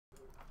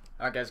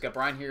Alright guys, got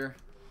Bryan here.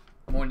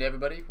 Morning to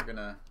everybody. We're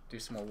gonna do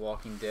some more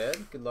Walking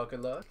Dead. Good luck, good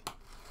luck.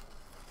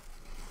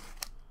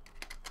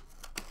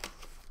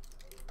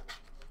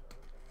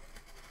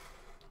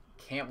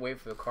 Can't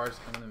wait for the cards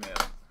to come in the mail.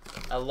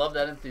 I love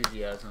that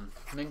enthusiasm.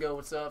 Mingo,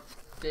 what's up?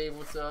 Dave,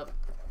 what's up?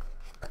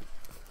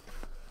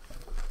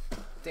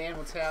 Dan,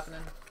 what's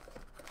happening?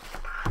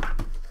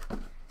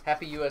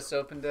 Happy US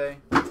Open Day.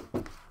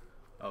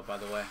 Oh, by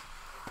the way,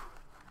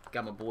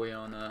 got my boy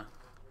on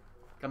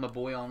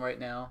right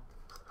now.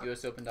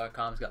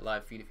 USOpen.com's got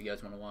live feed if you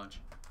guys want to watch.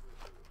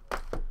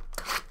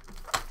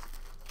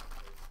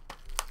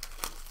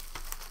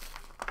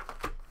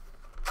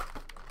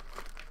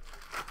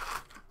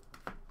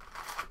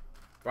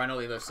 Bryan, all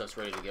the other stuff's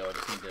ready to go. I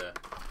just need to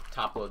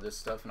top load this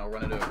stuff and I'll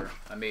run it over.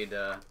 I made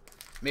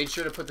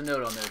sure to put the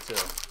note on there too.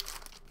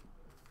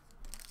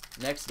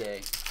 Next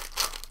day.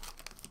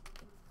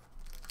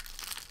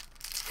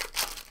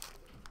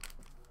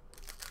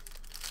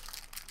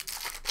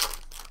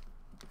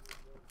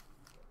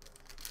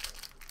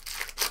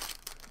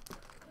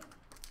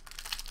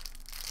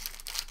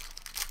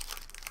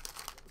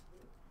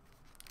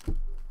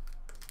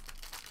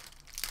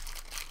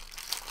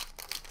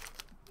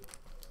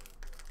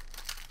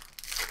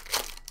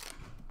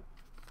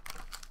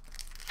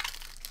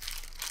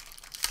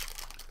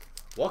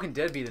 Walking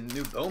Dead be the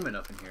new Bowman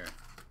up in here.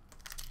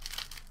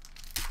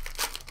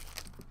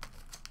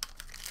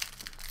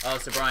 Oh,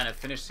 so Bryan, I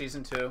finished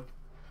season 2.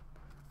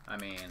 I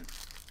mean,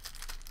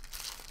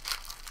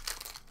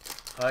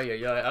 oh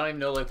yeah, I don't even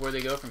know like where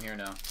they go from here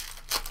now.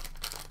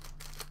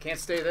 Can't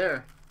stay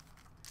there.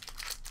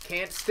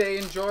 Can't stay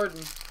in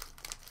Jordan.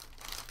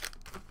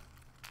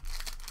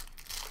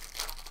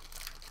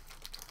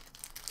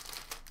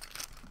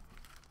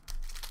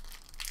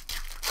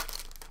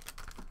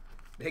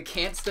 They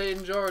can't stay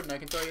in Jordan, I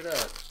can tell you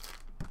that.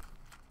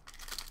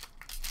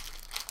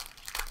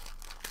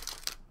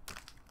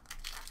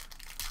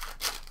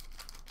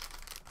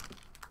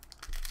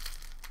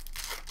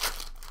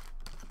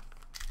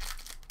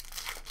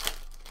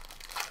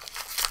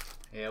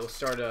 Yeah, we'll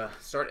start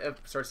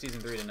season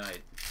 3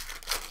 tonight.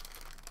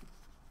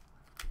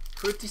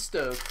 Pretty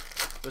stoked.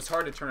 It was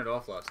hard to turn it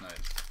off last night.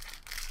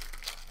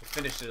 I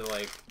finished it at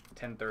like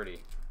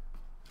 10:30.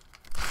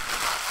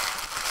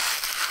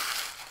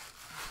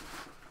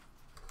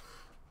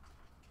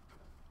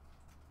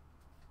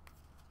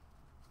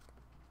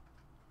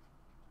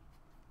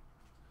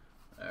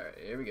 Alright,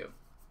 here we go.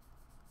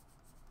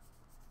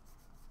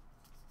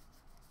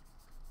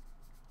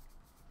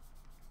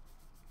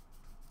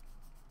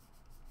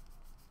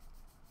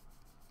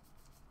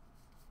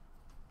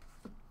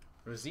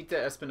 Rosita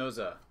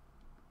Espinoza,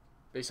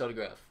 base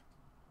autograph.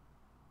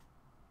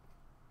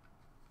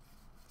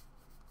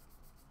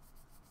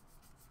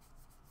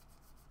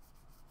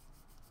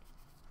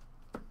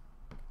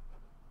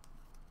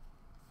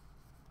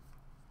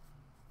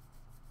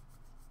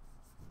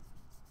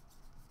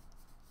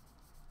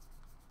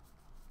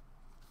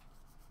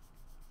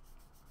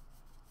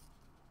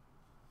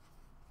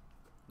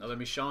 Another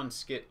Michonne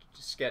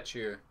sketch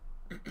here.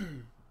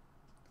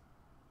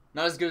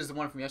 Not as good as the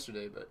one from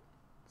yesterday, but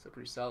still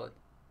pretty solid.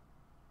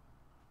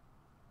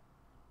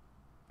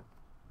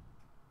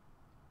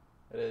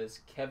 It is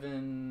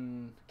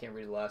Kevin. Can't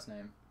read the last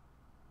name.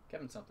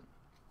 Kevin something.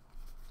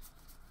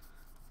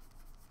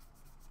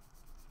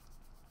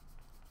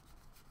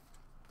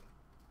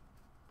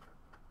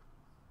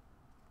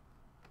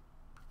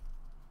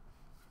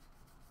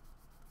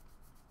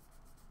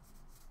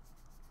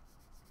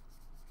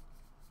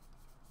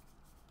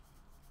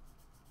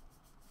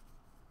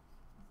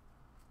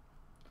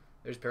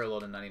 There's parallel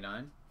to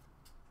 99.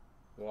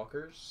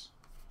 Walkers.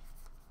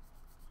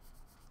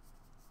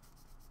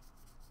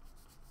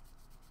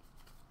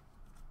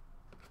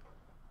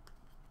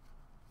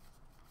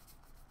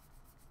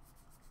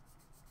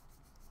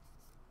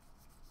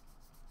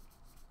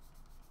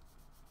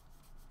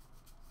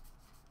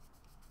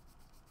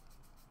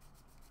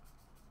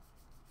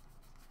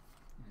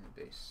 And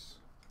base.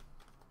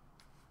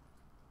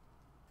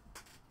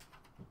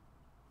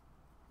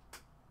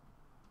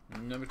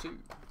 Number 2.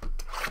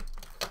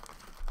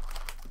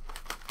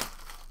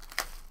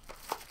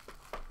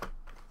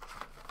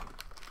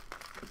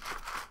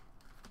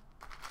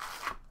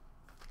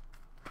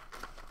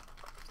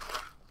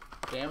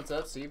 Dan, what's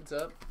up? Steve, what's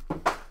up?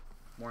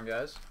 Morning,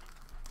 guys.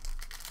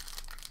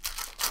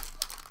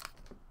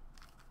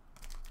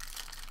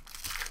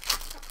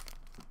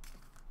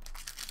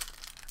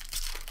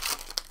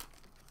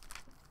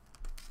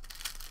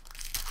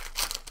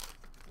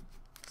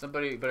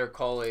 Somebody better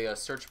call a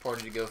search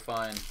party to go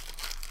find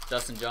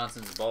Dustin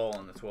Johnson's ball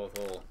on the 12th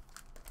hole.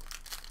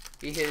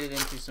 He hit it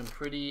into some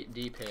pretty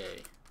deep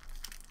hay.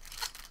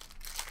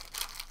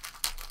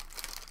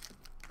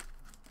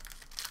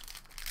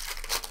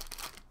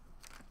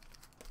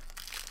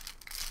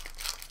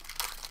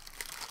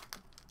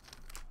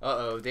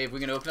 Uh-oh, Dave, we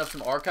gonna open up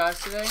some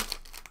archives today?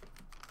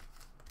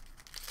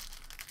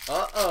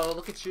 Uh-oh,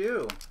 look at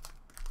you.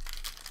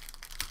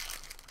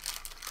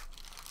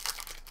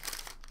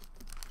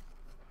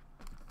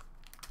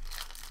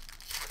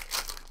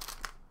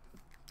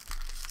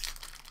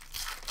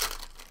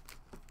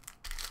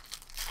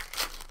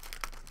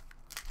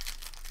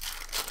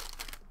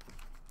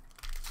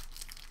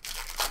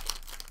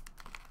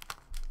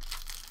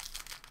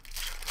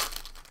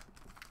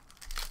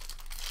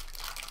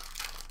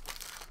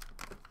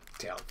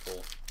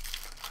 Doubtful.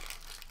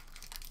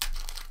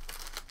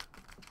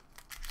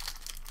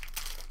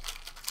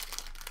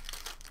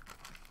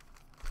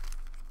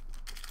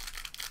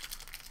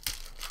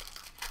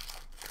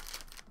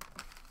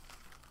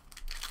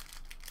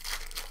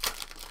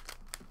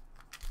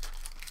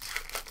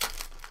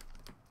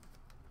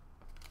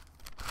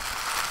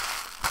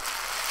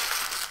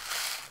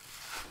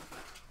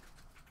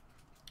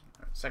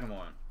 Second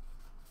one.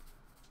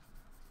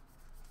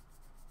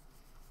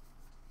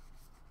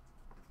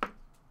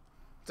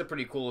 It's a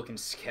pretty cool looking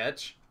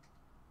sketch.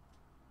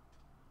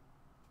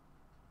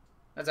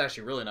 That's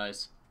actually really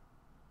nice.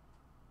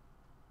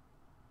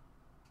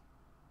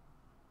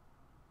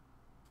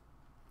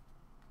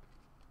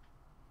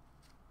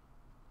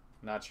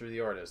 Not sure who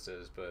the artist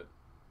is, but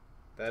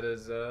that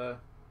is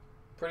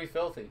pretty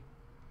filthy.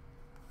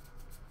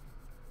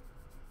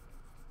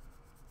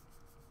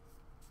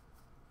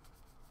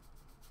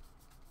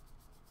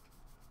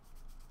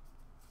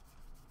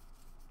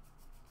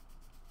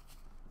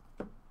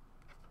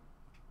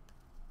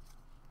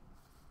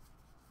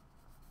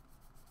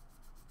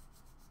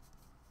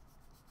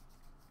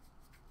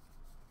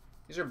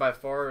 These are by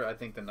far, I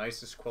think, the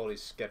nicest quality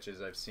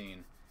sketches I've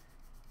seen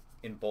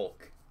in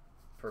bulk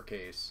per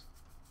case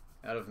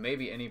out of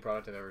maybe any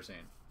product I've ever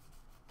seen.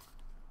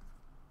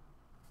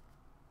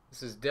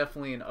 This is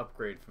definitely an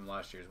upgrade from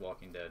last year's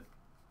Walking Dead.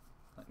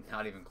 Like,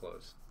 not even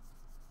close.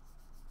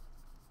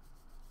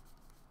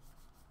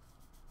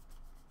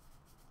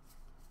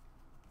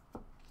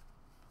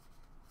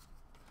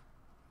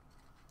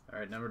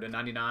 Alright, number to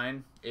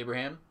 99,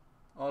 Abraham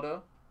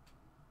auto.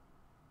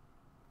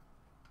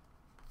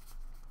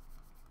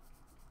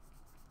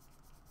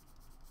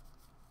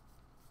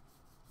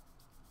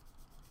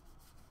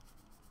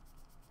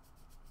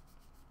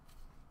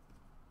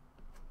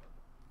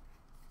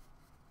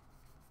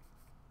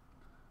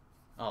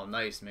 Oh,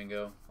 nice,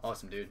 Mingo.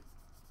 Awesome, dude.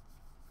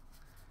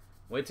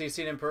 Wait till you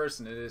see it in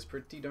person. It is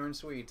pretty darn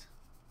sweet.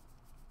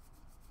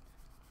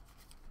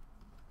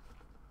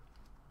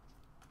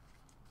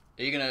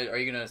 Are you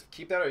gonna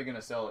keep that or are you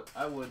gonna sell it?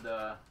 I would,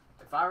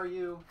 if I were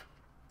you,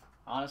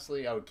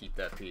 honestly, I would keep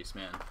that piece,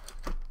 man.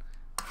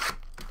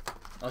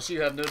 Unless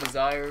you have no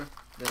desire,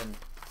 then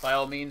by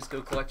all means, go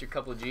collect your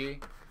couple of G.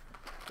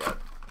 But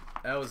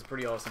that was a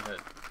pretty awesome hit.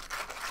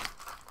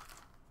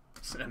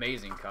 It's an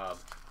amazing Cobb.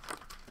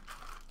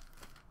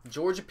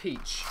 Georgia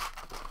Peach.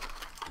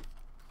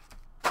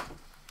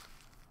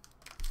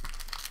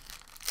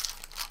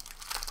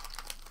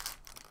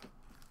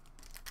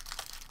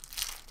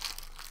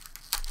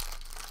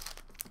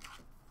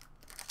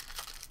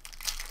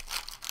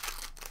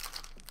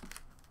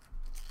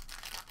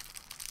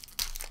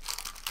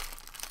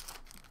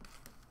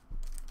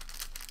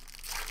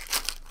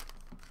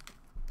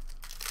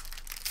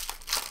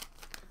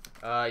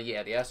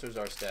 Yeah, the Astros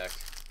are stacked.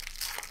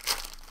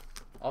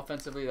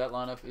 Offensively, that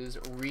lineup is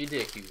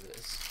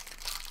ridiculous.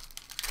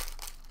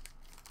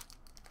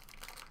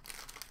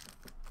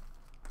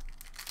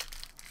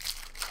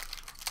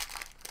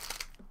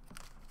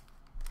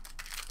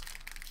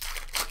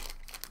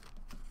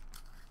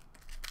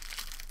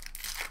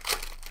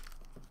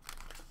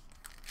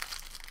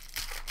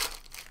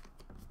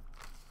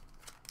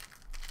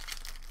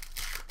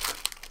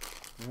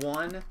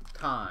 One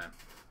time.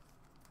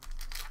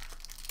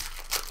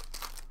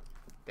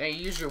 Dang,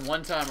 you used your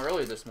one time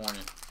early this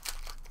morning.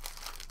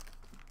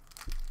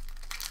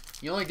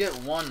 You only get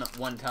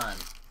one time.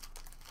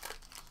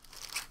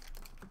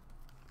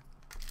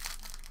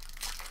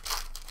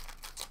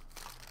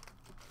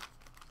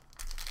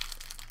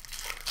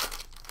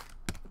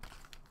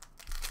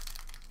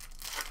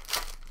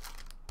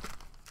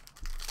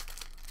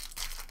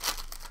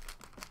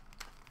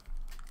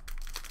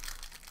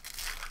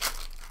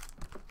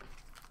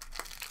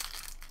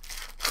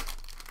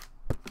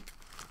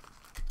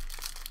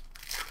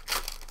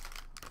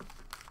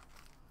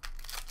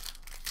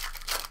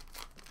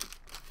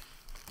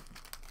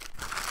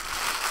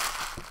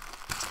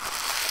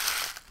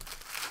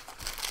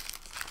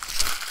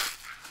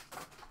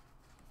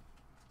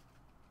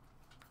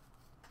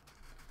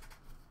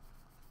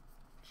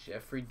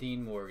 Jeffrey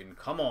Dean Morgan.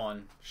 Come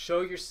on.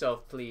 Show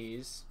yourself,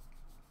 please.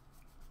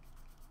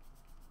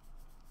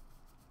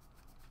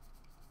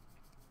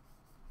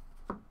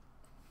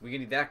 We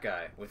need that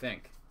guy with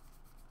ink.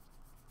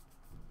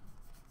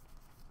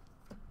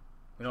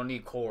 We don't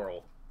need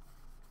coral.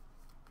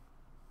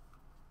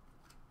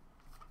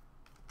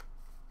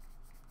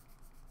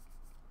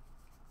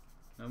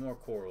 No more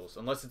corals.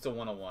 Unless it's a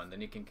 101.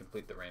 Then you can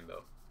complete the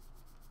rainbow.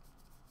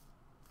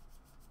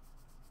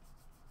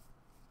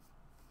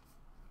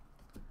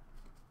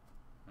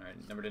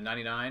 Alright, number to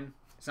 99.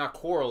 It's not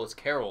Coral, it's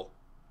Carol.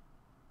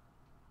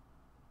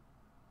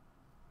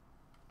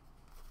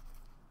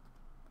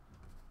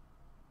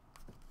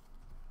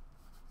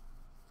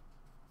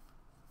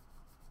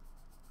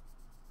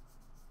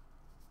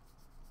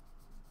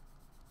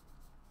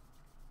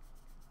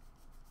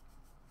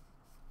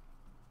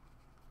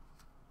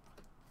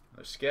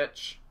 Another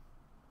sketch.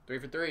 3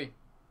 for 3.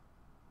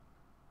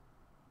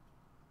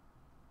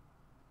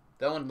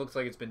 That one looks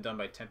like it's been done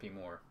by Tempe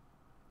Moore.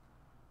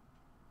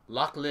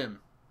 Lock Lim.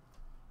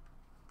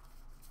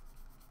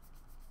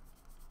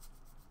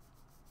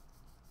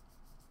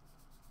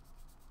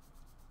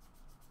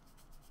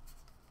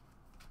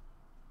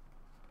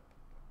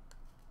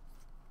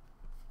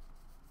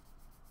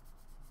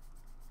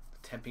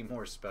 Tempe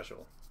Moore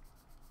special.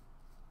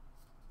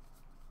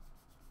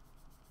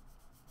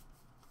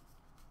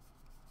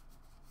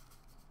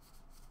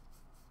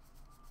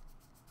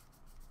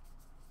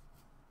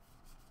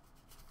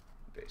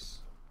 Base.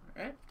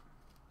 Alright.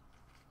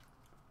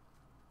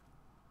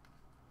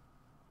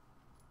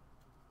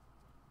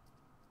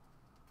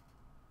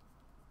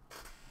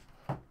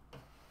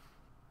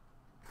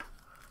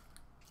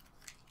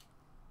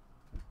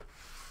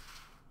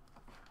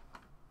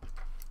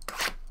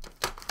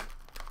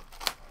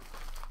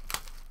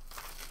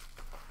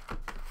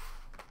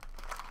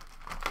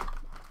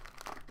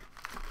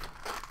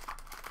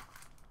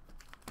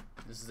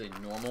 This is a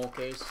normal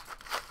case.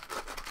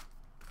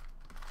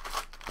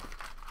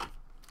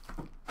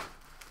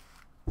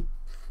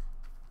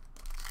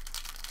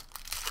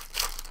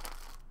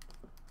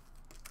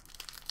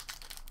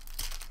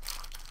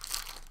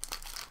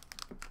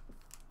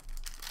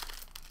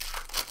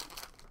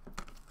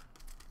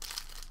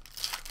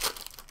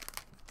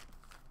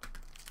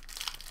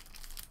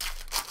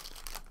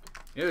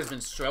 You know who's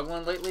been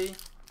struggling lately?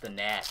 The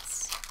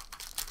Nats.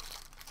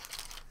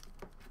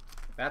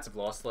 Nats have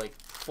lost like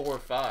 4 or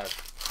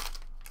 5.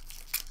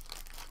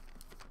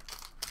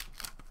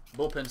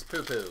 Bullpen's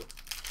poo-poo.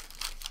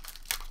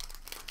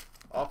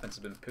 Offense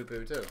has been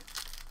poo-poo too.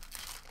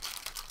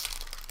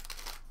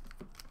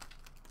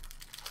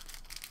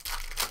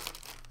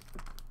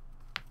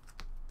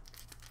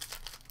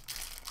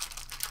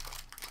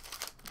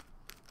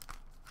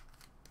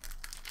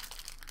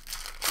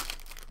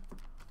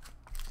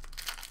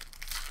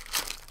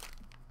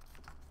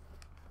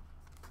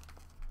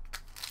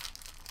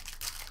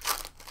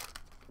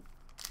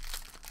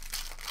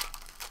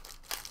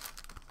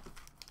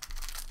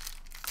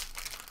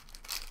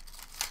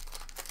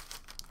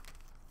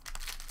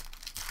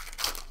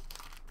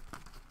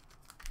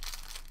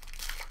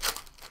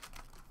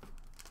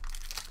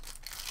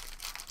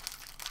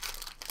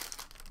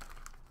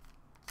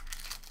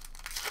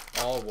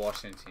 All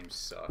Washington teams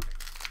suck.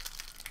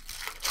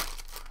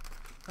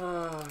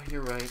 Oh,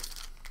 you're right.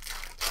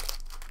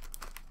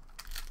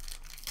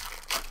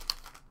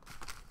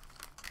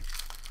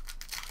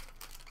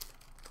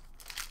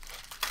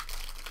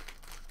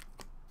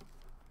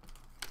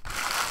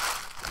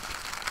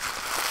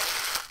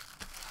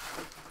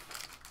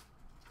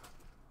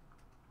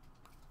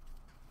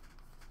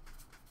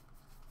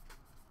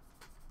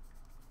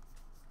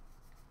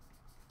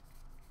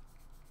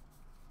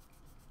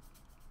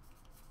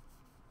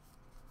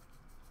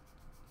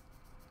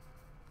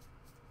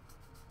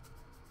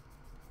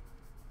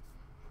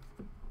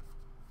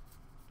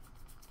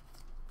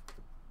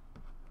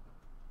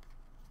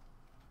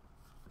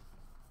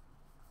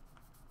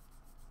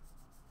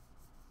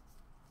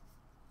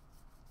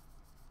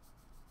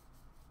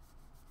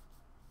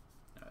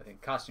 I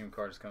think costume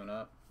card is coming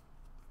up.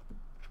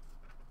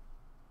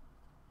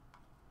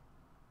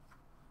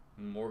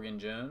 Morgan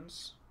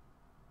Jones,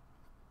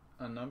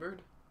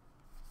 unnumbered.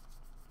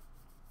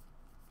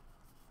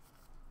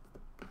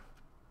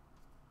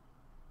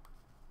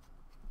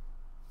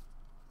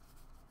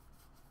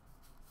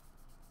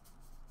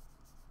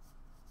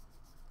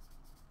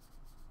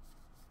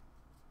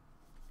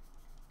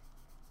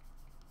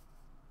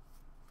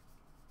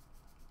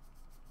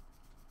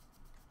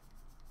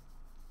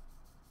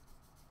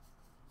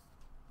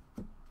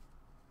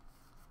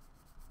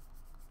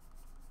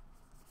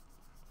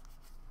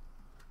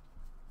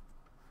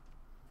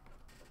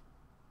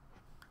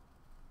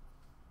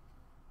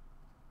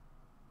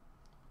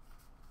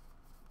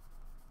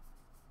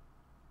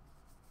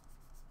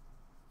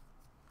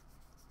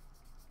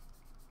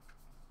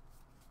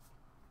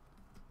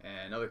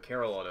 And another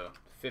Carroll auto,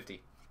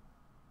 50.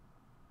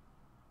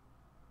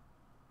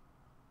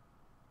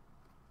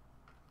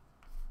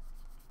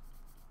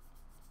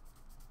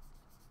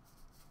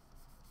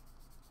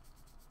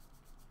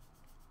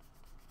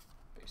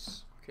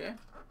 Base. Okay.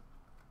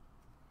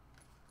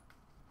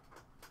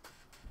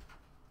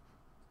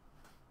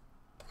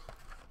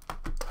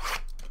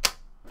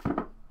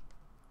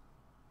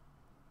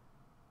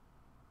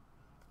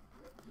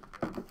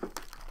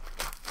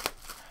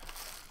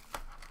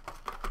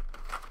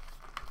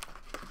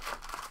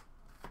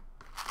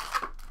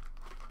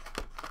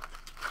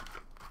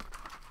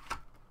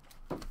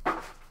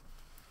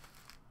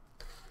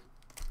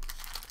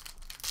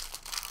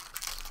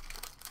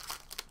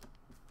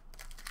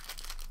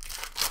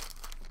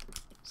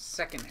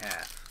 Second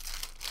half.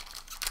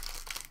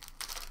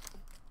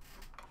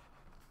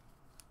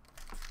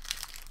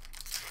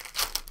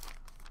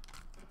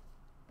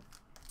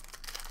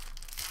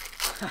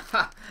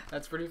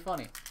 That's pretty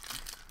funny.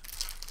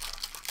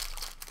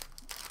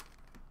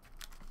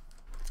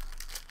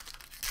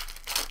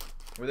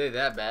 Were they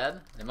that bad?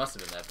 They must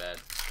have been that bad.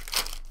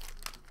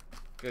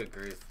 Good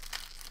grief.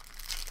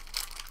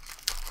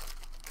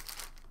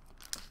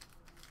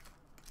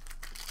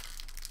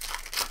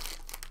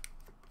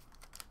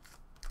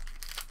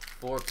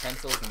 4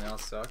 pencils and they all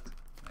sucked.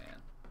 Man,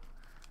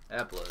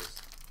 that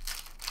blows.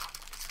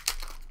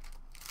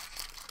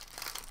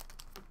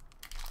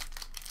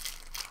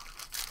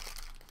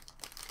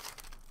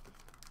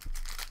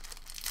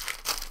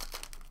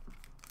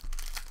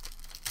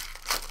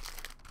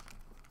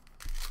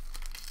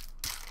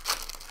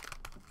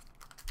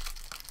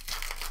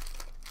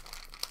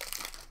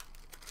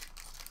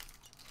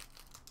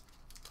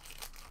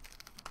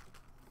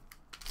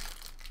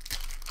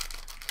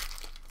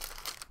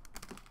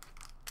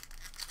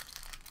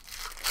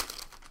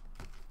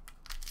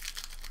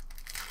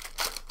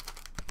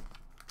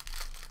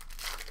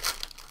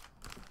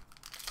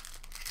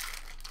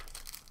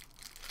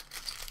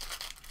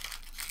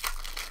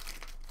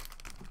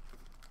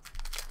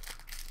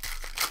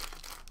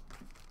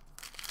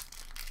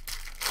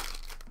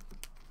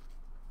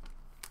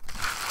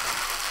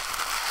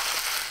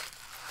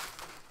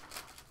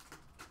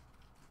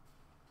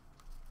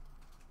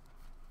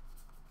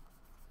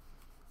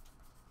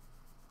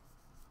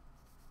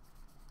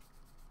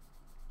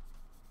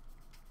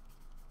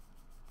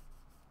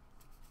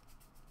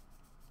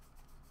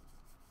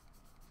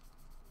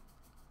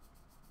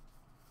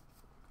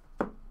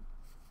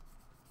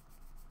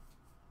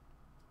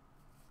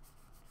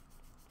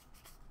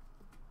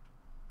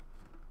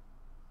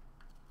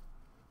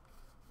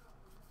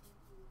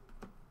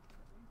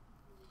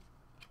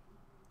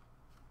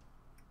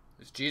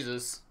 It's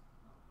Jesus.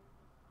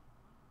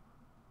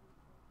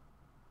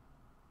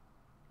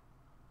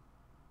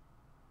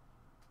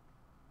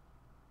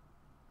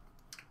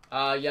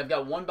 Yeah, I've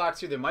got 1 box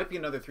here. There might be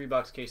another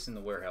 3-box case in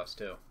the warehouse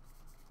too.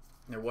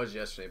 There was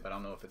yesterday, but I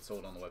don't know if it's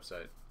sold on the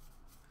website.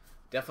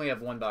 Definitely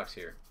have 1 box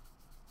here.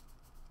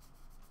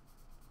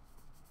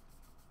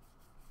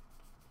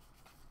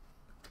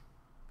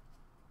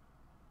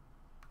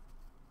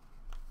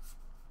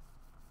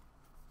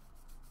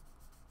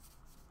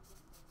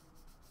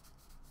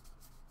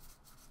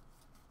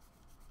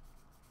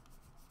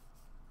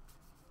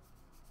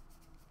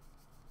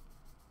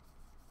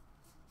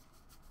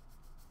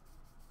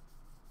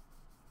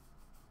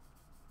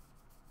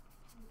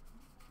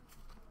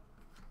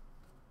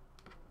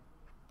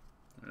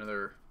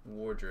 Another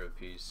wardrobe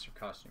piece or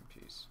costume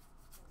piece.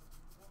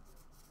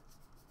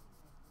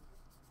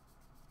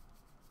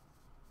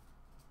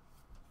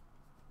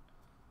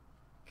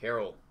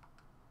 Carol.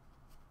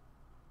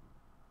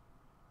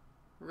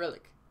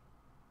 Relic.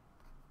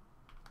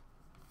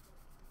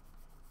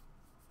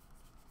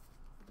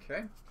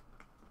 Okay.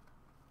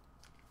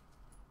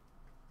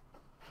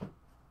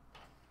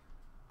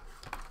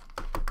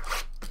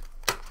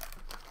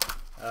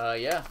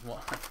 Yeah.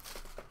 Well,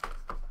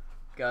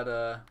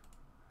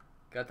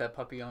 got that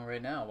puppy on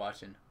right now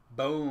watching.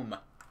 Boom.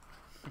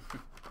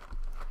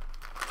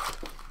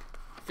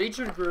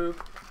 Featured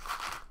group.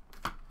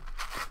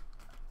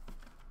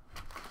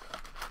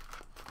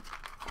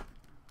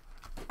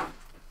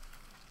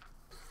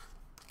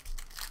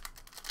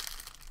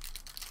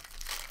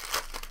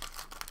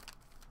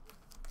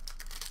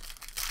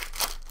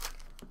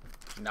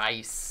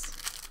 Nice.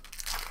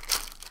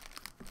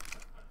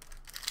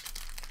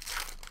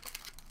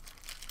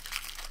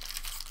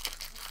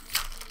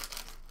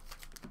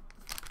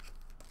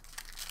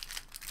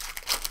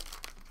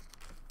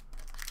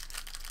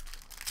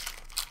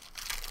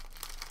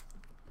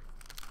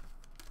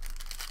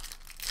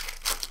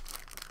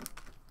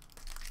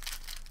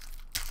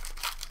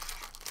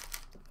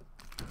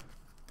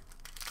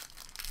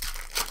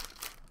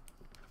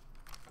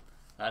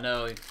 I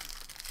know,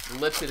 he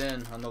lifts it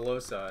in on the low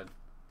side.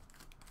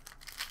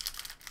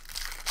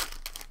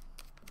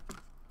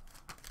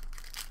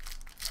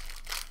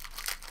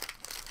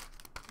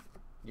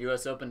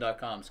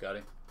 USOpen.com,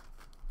 Scotty.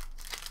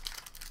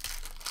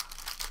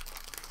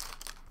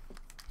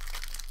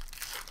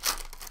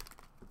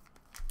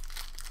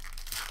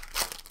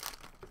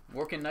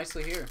 Working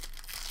nicely here.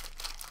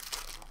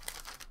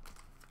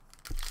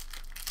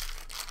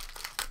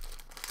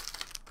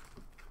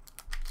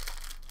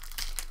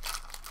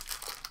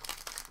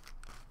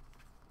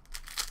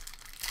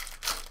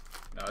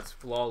 No, it's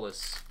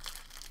flawless.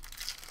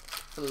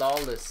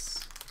 Flawless.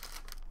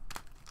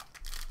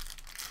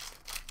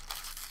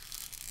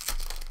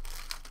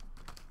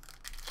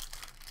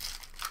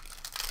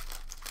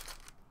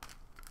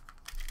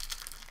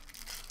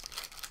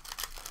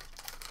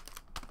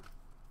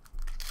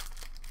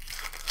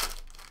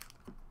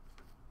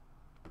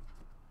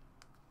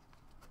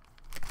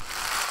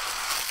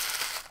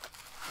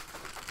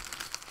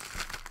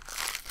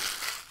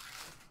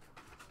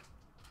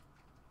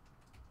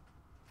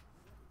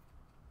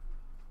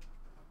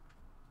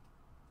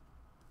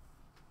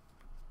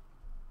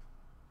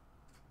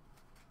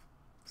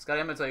 Scotty,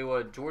 I'm gonna tell you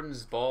what,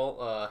 Jordan's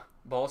ball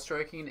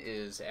striking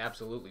is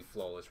absolutely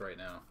flawless right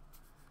now.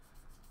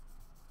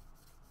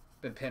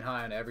 Been pin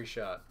high on every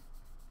shot.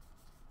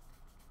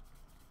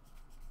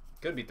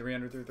 Could be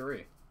 300 through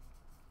 3.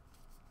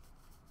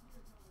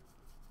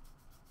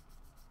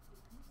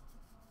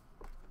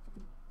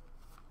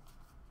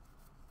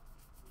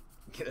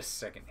 Get a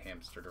second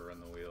hamster to run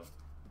the wheel.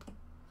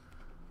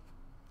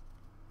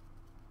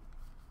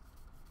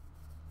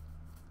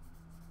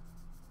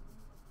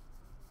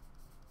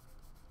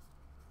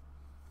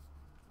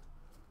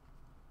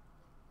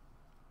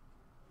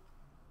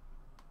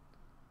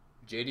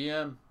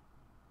 JDM.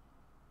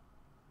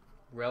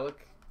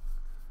 Relic.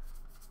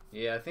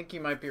 Yeah, I think you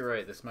might be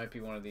right. This might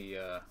be one of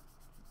the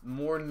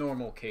more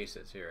normal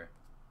cases here.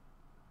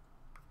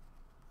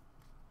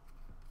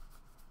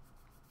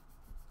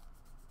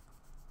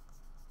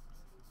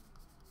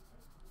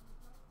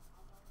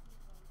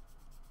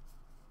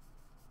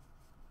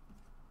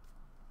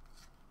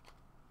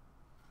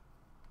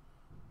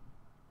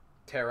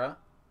 Terra.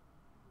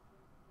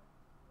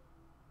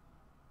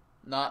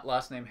 Not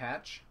last name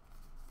Hatch.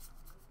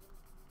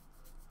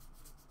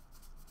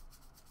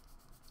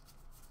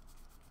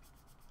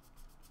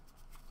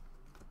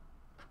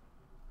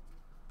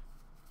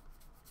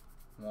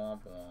 Womp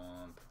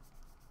womp.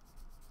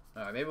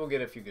 Alright, maybe we'll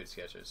get a few good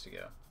sketches to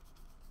go.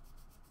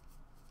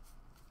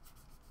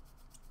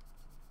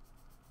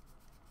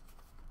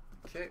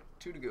 Okay,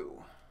 2 to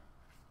go.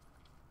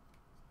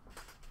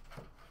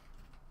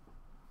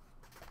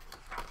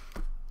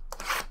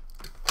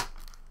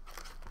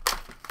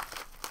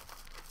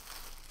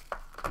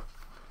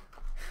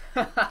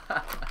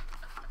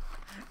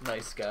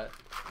 Nice, Scott.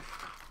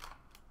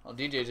 Well,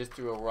 DJ just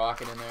threw a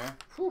rocket in there.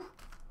 Whew.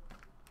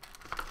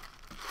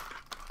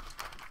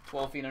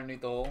 12 feet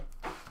underneath the hole.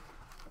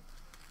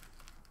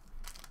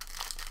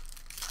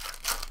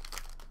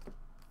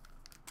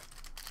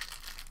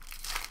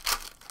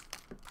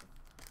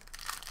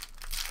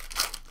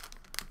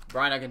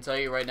 Brian, I can tell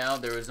you right now,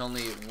 there was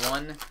only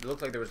one. It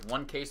looked like there was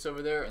one case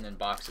over there and then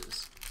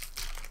boxes.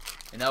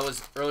 And that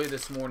was early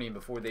this morning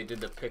before they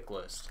did the pick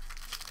list,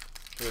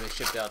 where they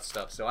shipped out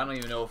stuff. So I don't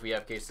even know if we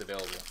have cases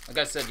available. Like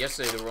I said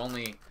yesterday, there were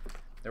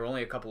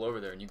only a couple over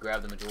there, and you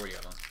grabbed the majority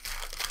of them.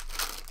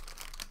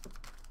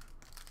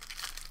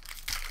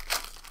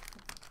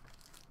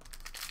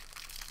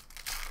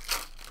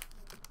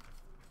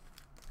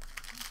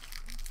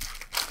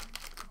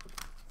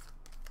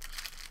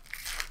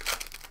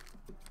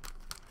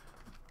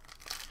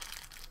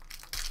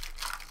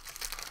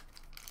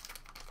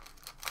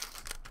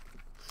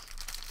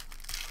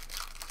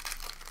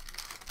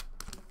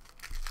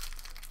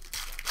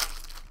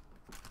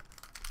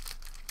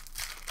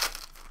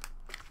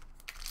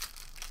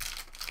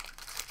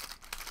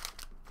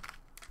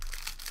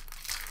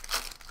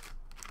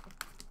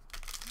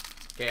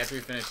 Okay, after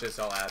we finish this,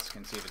 I'll ask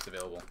and see if it's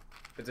available.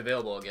 If it's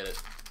available, I'll get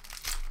it.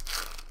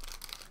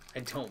 I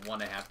don't want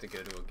to have to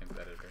go to a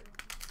competitor.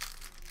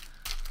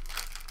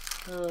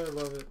 Oh, I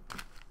love it.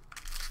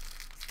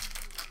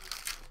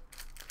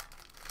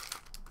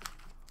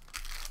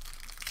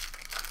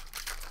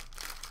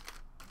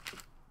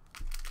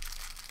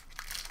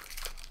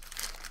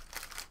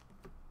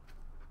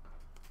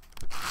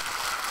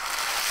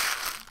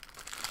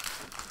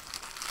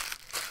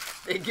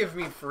 They give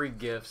me free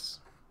gifts.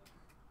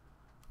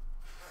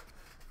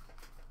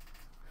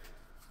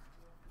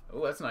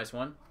 Oh, that's a nice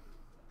one.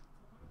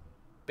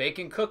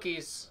 Bacon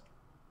cookies.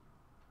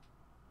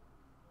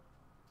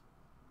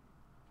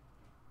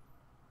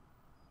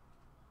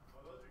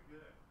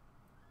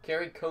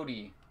 Carrie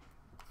Cody.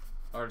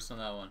 Artist on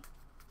that one.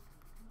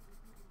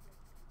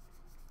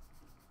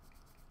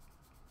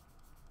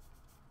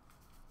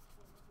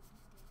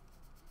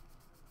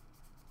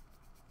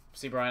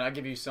 See, Brian, I'll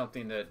give you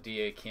something that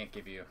DA can't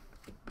give you.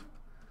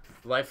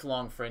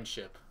 Lifelong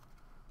friendship.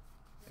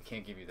 I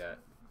can't give you that.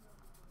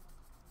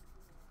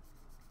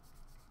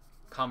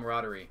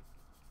 Camaraderie.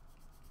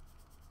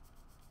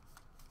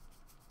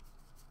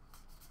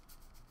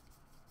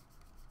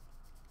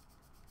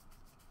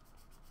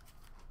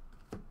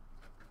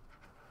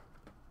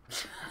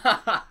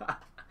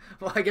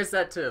 Well, I guess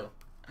that too.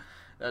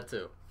 That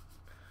too.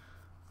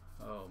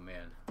 Oh,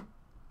 man.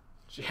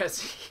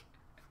 Jesse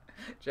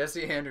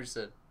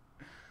Anderson.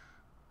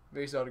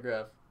 Base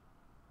autograph.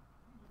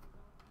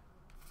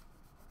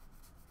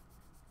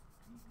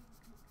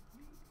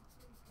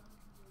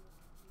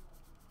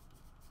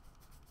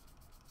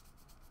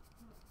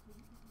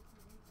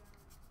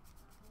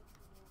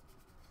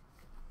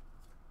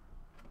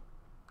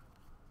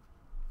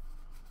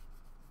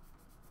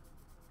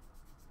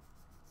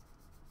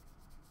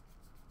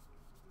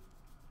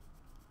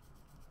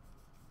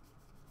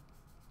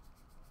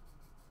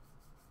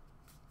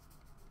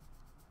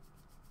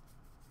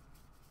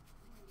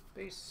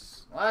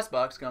 Base. Last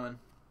box coming.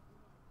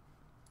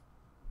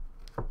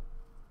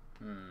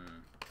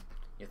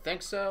 You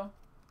think so?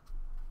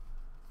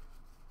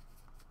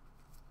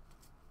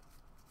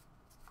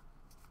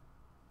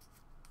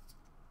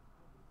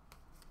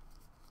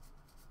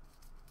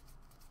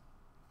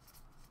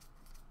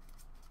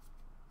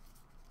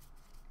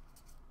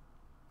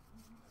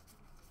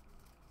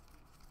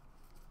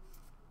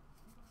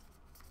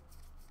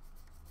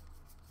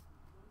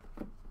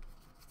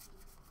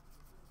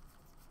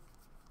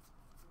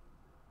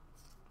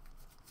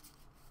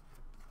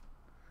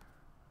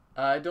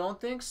 I don't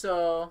think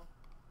so.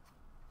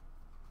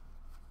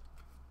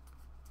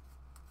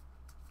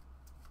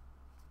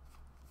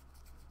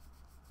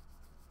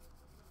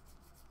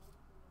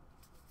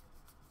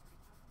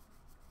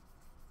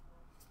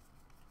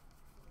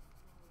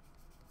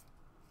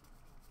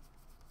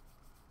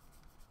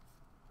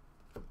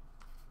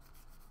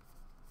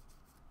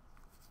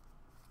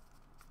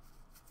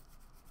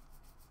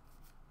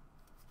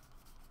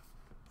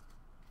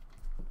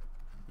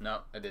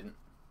 No, I didn't.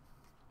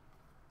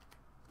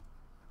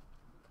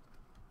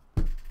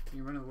 Can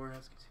you run to the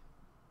warehouse?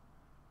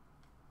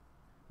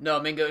 No,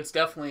 Mingo, it's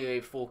definitely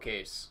a full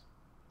case.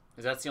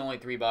 Because that's the only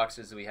 3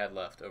 boxes that we had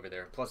left over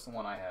there, plus the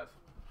one I have.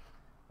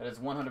 That is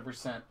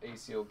 100% a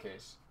sealed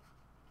case.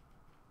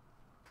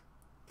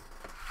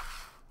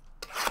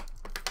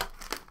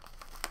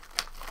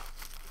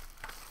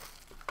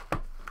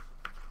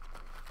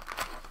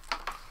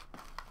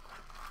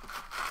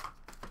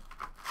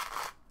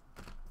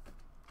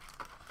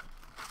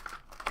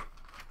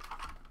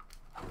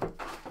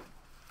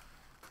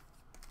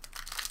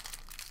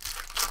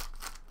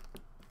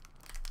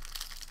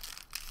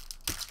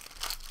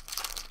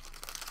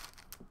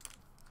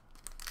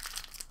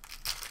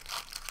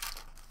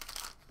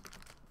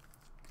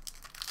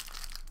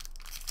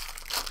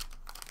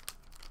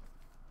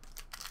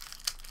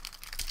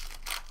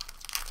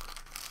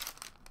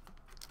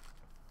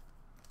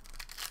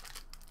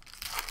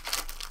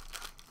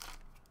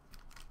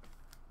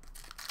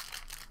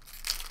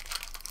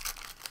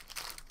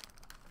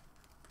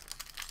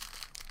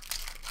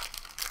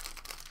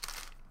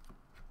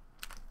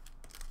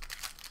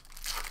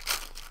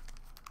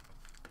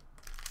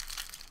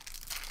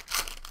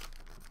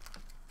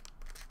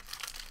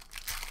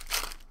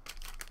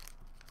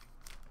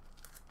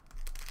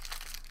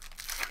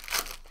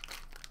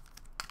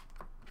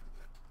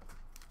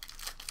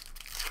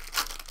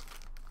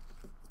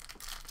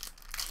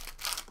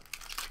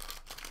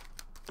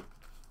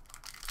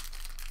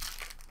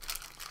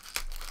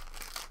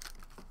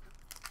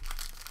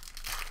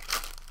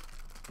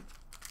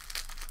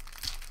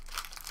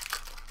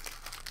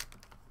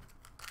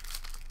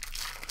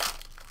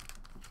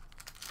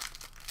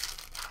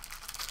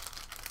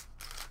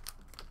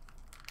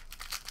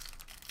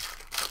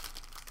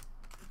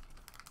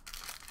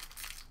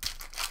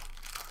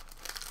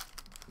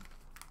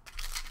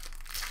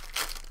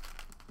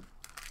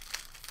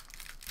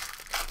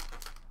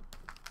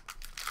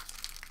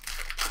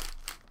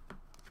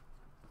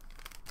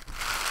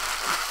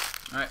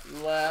 Alright,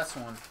 last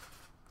one.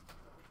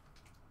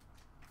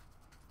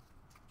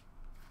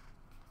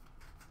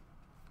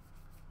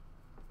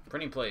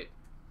 Printing plate.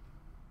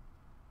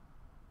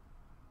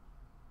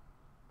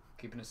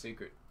 Keeping a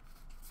secret.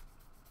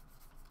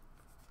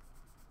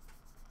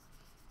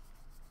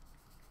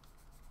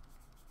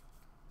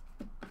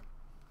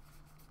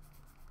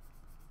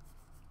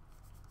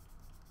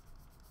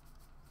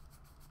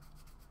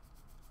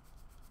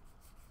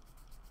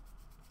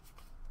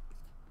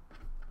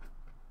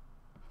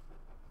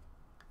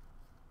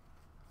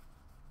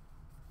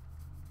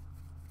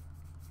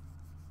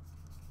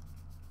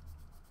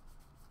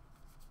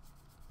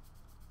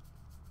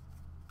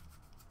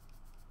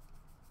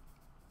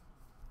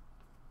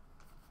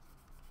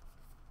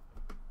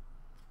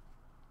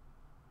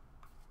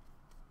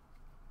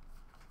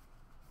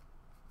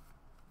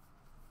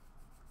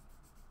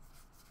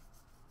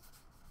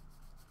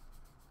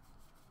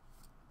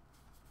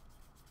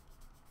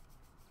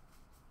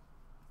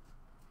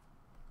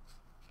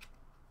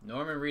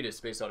 Norman Reedus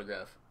space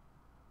autograph.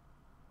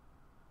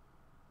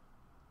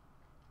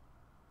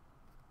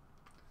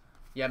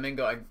 Yeah,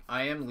 Mingo,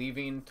 I am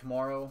leaving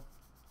tomorrow.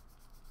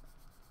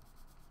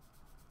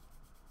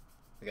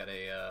 I got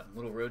a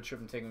little road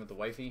trip I'm taking with the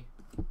wifey.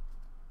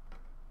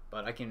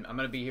 But I'm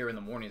gonna be here in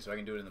the morning, so I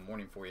can do it in the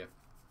morning for you.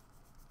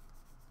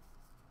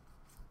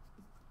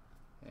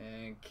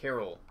 And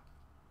Carol,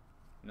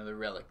 another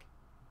relic.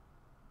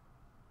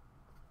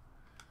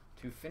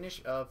 To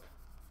finish up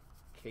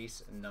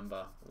case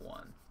number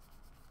 1.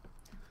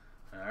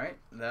 Alright,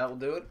 that will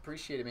do it.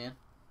 Appreciate it, man.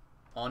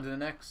 On to the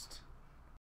next.